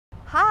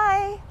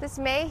Hi, this is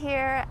May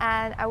here,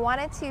 and I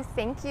wanted to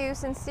thank you,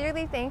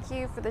 sincerely thank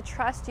you for the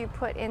trust you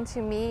put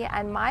into me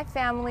and my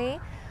family,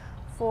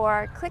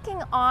 for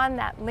clicking on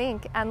that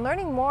link and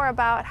learning more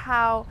about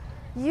how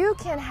you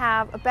can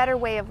have a better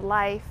way of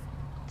life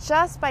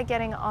just by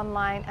getting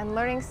online and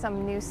learning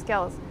some new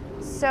skills.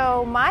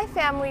 So my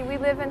family, we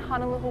live in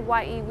Honolulu,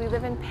 Hawaii. We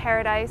live in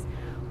paradise.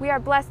 We are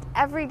blessed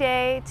every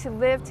day to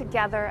live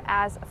together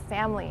as a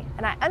family.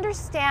 And I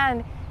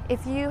understand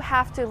if you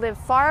have to live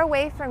far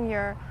away from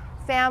your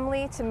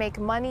family to make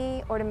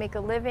money or to make a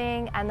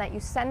living, and that you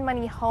send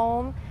money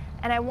home.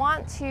 And I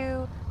want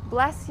to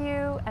bless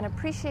you and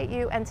appreciate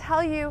you and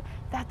tell you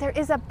that there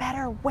is a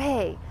better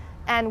way.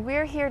 And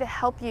we're here to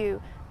help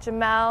you.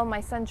 Jamel, my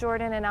son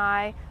Jordan,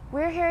 and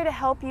we're here to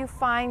help you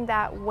find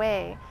that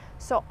way.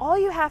 So all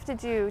you have to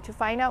do to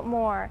find out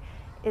more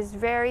is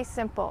very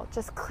simple.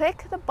 Just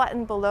click the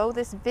button below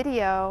this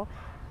video,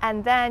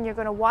 and then you're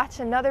going to watch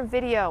another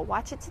video.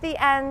 Watch it to the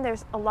end.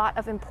 There's a lot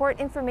of important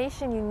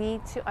information you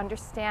need to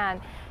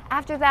understand.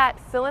 After that,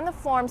 fill in the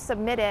form,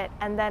 submit it,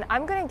 and then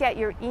I'm going to get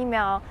your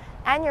email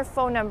and your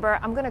phone number.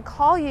 I'm going to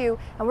call you,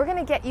 and we're going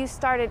to get you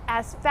started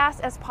as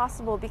fast as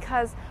possible,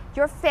 because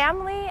your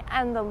family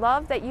and the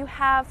love that you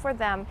have for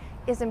them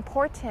is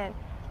important,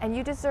 and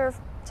you deserve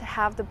to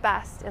have the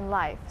best in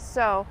life.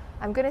 So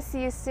I'm going to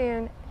see you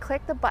soon.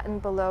 Click the button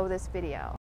below this video.